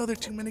 I know there are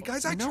too many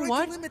guys. You know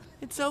what?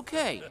 It's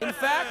okay. In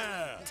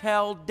fact,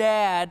 tell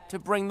Dad to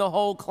bring the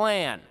whole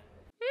clan.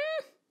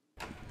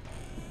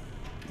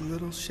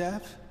 Little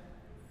chef?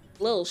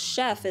 Little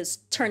chef is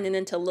turning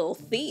into little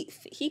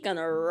thief. He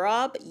gonna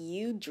rob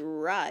you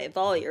dry of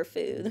all your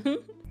food.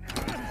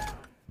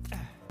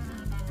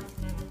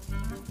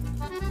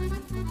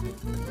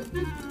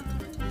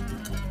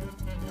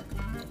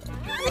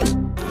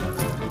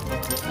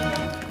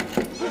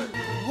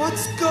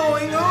 What's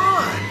going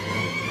on?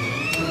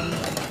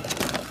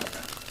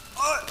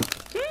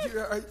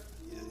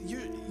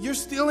 You're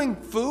stealing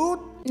food?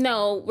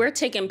 No, we're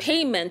taking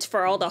payment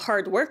for all the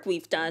hard work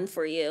we've done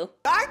for you.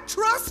 I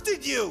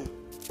trusted you!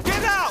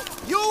 Get out!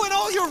 You and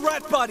all your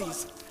rat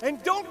buddies!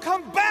 And don't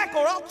come back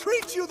or I'll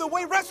treat you the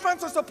way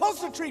restaurants are supposed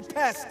to treat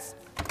pests!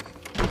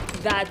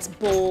 That's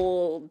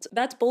bold.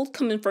 That's bold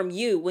coming from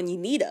you when you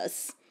need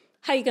us.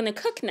 How you gonna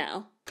cook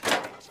now?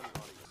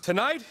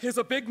 Tonight is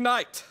a big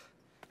night.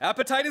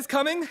 Appetite is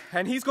coming,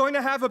 and he's going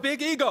to have a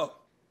big ego.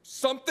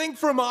 Something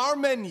from our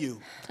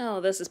menu.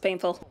 Oh, this is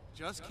painful.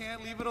 Just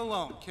can't leave it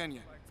alone, can you?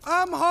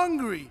 I'm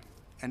hungry,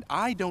 and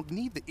I don't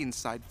need the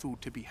inside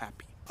food to be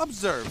happy.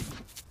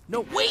 Observe.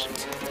 No,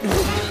 wait!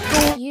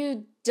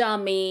 You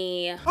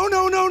dummy. Oh,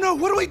 no.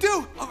 What do we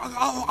do?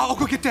 I'll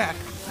go get Dad.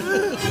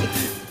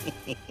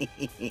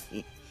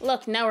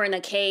 Look, now we're in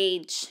a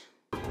cage.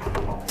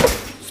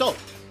 So,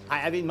 I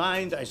have in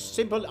mind a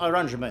simple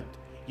arrangement.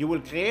 You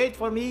will create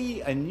for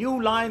me a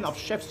new line of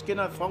Chef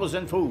Skinner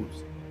frozen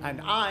foods, and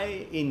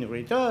I, in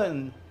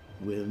return,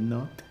 will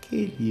not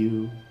kill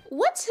you.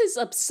 What's his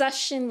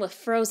obsession with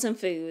frozen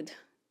food?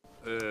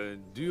 Do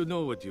you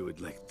know what you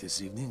would like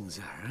this evening,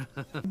 Zara?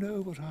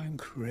 Know what I'm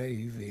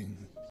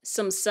craving.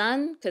 Some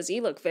sun? Because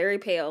you look very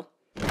pale.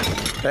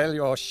 Tell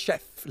your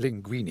chef,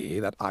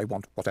 Linguini, that I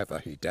want whatever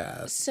he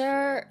dares.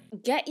 Sir,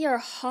 get your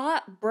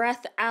hot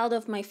breath out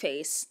of my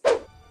face.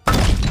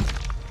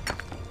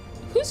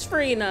 Who's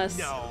freeing us?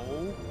 No,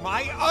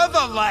 my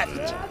other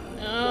left.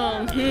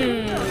 Oh,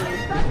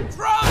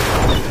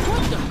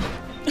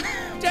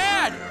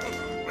 Dad!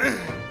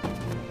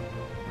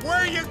 Where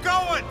are you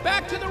going?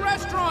 Back to the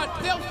restaurant!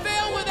 They'll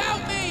fail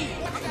without me!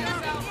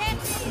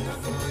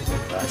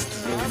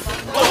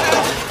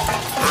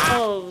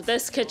 Oh,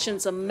 this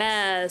kitchen's a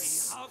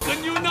mess. How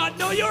can you not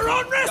know your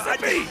own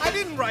recipe? I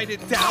didn't write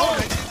it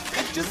down.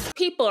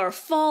 People are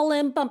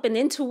falling, bumping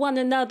into one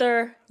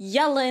another,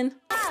 yelling.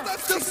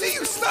 See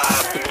you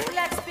stop!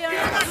 They're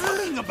not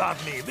talking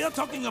about me. They're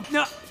talking about...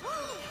 No.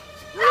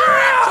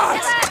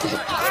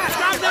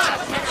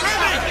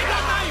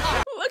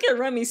 Look at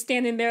Remy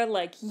standing there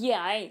like,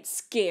 yeah, I ain't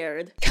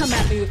scared. Come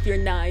at me with your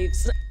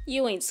knives.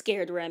 You ain't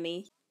scared,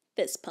 Remy.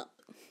 Fist pump.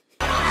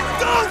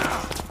 Don't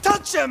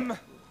touch him!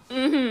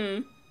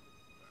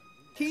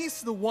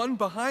 He's the one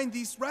behind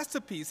these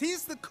recipes.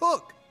 He's the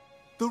cook.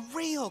 The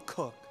real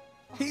cook.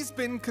 He's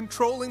been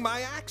controlling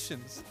my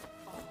actions.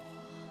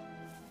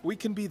 We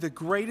can be the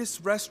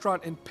greatest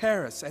restaurant in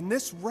Paris, and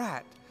this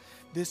rat,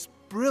 this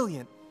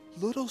brilliant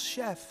little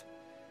chef,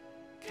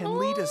 can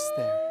lead us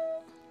there.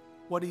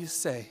 What do you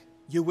say?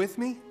 You with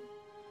me?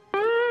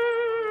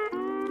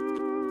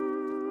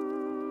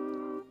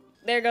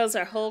 There goes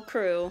our whole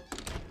crew.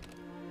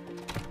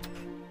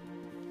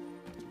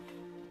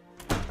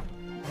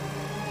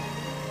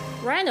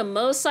 Riding a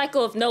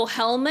motorcycle with no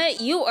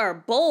helmet? You are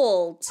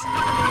bold.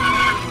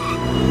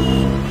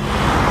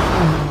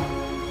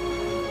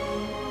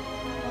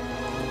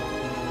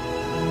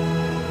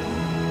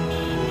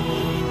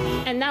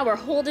 And now we're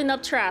holding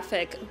up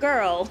traffic.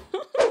 Girl.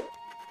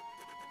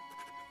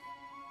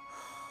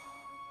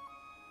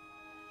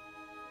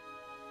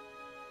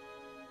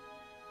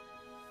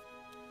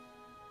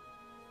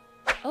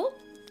 Oh,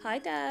 hi,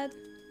 Dad.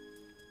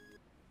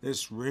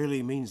 This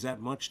really means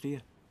that much to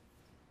you?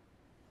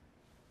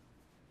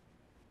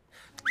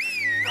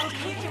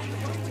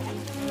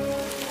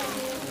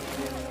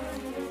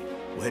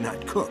 We're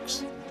not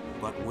cooks,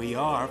 but we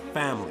are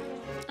family.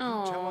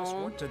 Tell us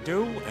what to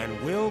do,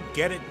 and we'll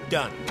get it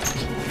done.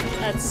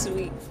 That's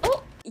sweet.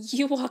 Oh,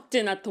 you walked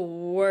in at the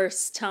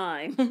worst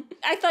time.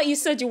 I thought you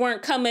said you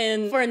weren't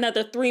coming for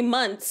another 3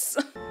 months.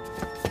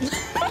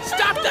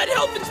 Stop that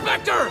health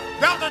inspector!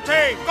 Delta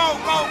team, go,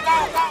 go, go,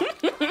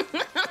 go!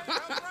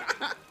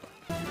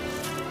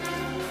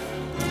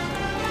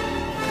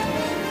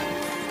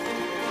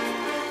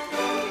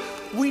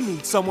 We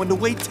need someone to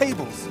wait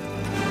tables.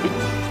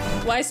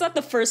 Why is that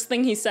the first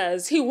thing he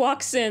says? He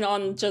walks in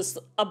on just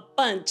a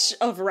bunch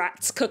of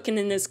rats cooking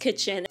in his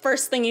kitchen.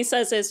 First thing he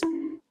says is,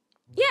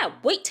 yeah,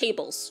 wait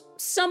tables.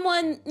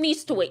 Someone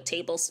needs to wait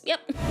tables.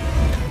 Yep.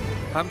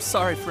 I'm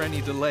sorry for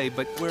any delay,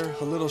 but we're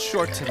a little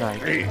short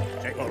tonight. Please,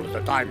 take all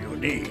the time you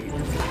need.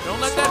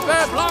 Don't let that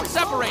bad block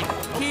separate.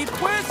 Keep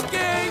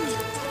whisking.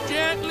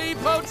 Gently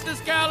poach the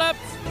scallops.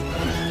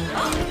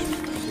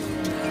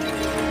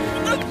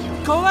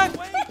 Colette!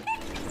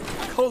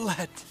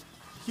 Colette,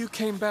 you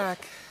came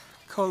back.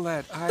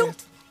 Colette,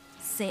 Don't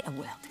say a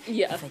word.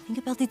 Yeah. If I think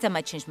about it, I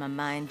might change my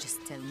mind.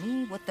 Just tell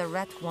me what the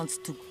rat wants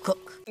to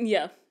cook.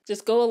 Yeah,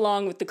 just go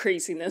along with the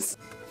craziness.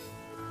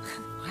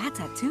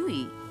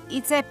 Ratatouille?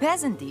 It's a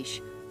peasant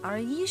dish. Are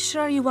you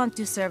sure you want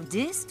to serve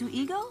this to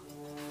Ego?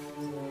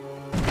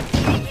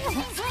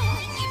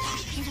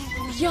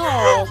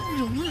 Yo!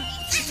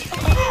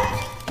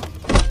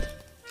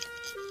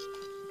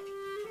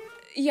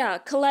 Yeah,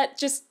 Colette,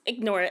 just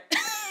ignore it.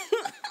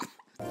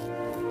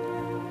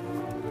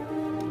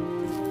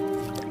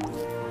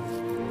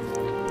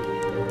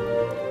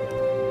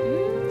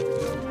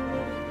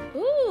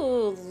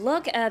 Ooh,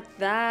 look at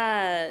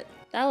that.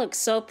 That looks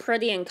so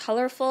pretty and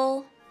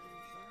colorful.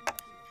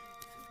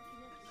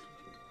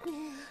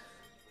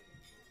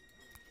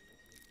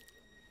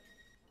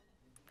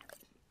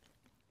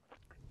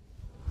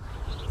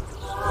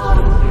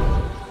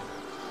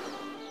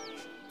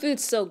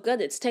 Food's so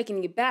good, it's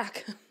taking you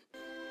back.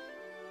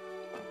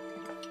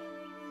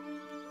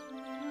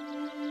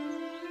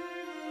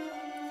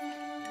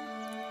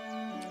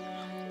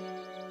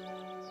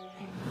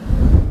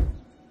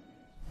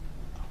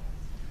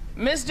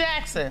 Miss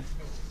Jackson.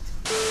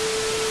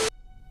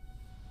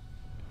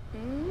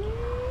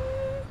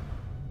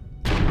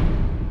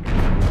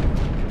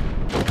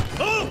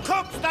 Who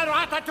cooks the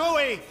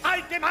ratatouille?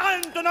 I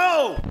demand to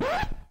know!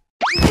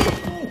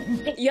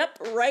 Yep,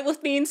 right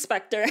with the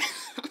inspector.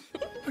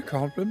 I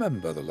can't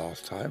remember the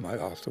last time I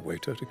asked a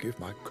waiter to give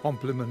my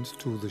compliments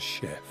to the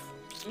chef.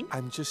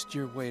 I'm just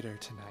your waiter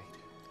tonight.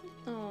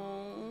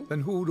 Aww. Then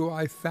who do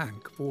I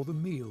thank for the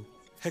meal?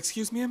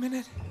 Excuse me a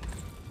minute?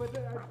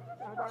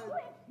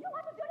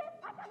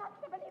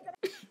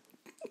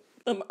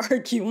 I'm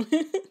arguing.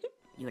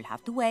 You'll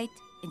have to wait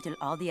until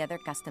all the other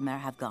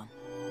customers have gone.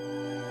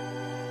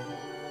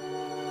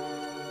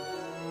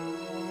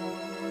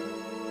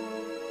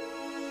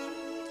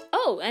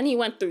 Oh, and he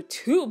went through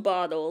 2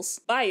 bottles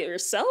by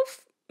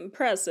yourself?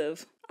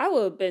 Impressive. I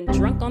would have been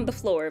drunk on the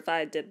floor if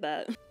I did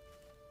that.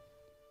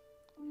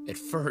 At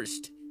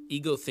first,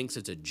 Ego thinks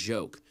it's a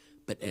joke,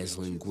 but as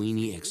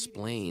Linguini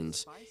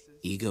explains,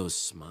 Ego's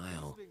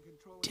smile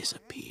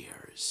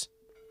disappears.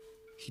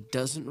 He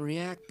doesn't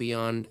react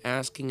beyond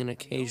asking an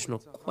occasional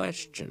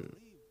question.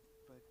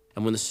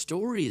 And when the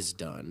story is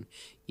done,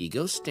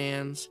 Ego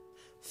stands,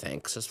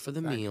 thanks us for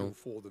the meal,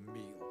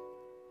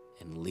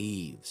 and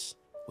leaves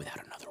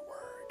without another word.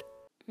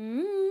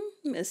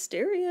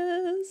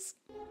 Mysterious.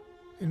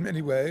 In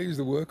many ways,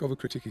 the work of a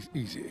critic is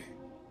easy.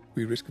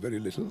 We risk very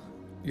little,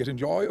 yet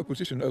enjoy a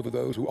position over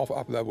those who offer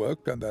up their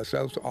work and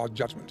themselves to our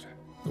judgment.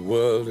 The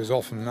world is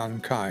often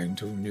unkind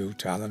to new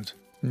talent,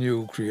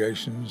 new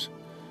creations.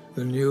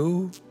 The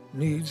new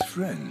needs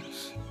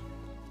friends.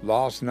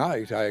 Last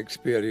night I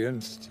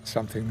experienced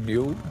something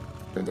new.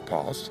 In the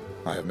past,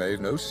 I have made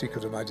no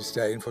secret of my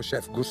disdain for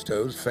Chef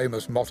Gusteau's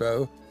famous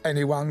motto,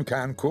 anyone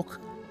can cook.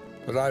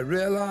 But I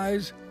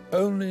realize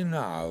only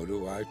now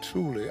do I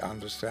truly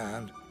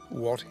understand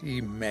what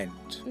he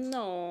meant.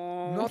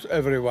 No. Not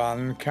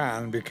everyone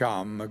can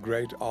become a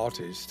great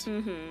artist.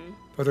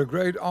 But a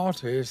great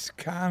artist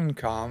can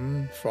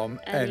come from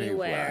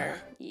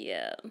anywhere.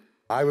 Yeah.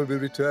 I will be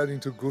returning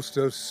to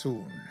Gusto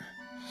soon,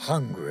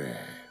 hungry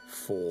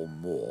for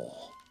more.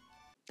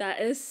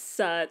 That is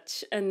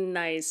such a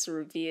nice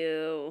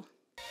review.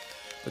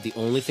 But the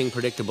only thing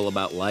predictable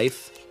about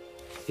life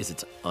is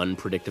its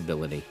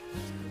unpredictability.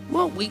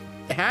 Well, we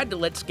had to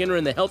let Skinner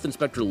and the health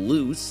inspector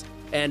loose,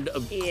 and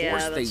of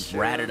course they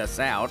ratted us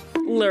out.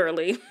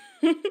 Literally.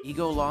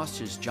 Ego lost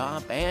his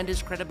job and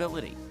his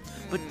credibility.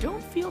 But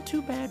don't feel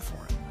too bad for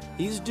him.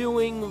 He's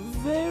doing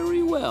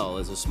very well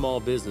as a small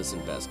business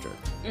investor.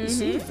 He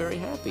seems very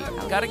happy.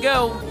 Gotta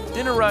go.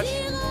 Dinner rush.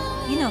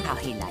 You know how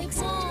he likes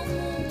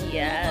it.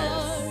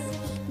 Yes.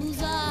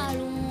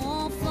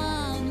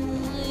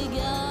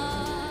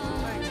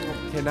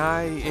 Can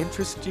I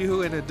interest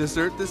you in a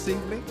dessert this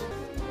evening?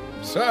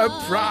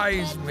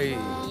 Surprise me!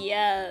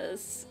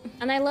 Yes.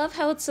 And I love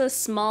how it's a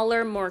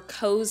smaller, more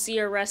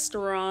cozier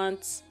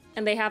restaurant.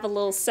 And they have a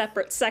little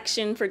separate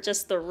section for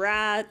just the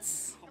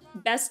rats.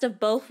 Best of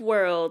both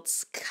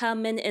worlds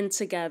coming in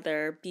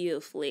together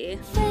beautifully.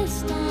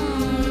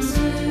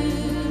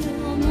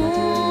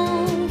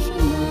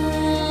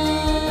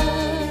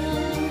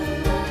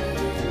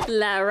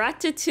 La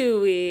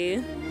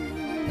Ratatouille.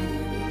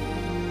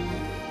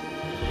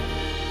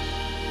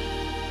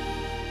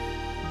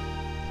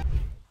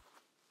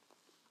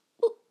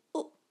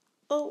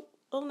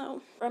 Oh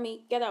no.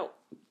 Remy, get out.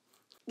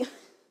 You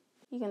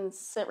can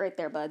sit right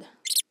there, bud.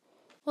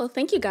 Well,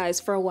 thank you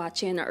guys for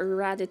watching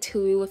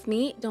Ratatouille with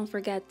me. Don't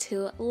forget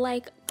to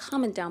like,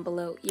 comment down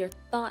below your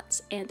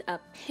thoughts and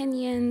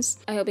opinions.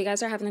 I hope you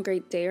guys are having a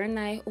great day or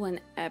night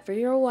whenever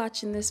you're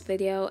watching this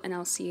video, and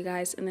I'll see you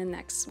guys in the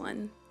next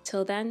one.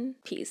 Till then,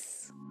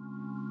 peace.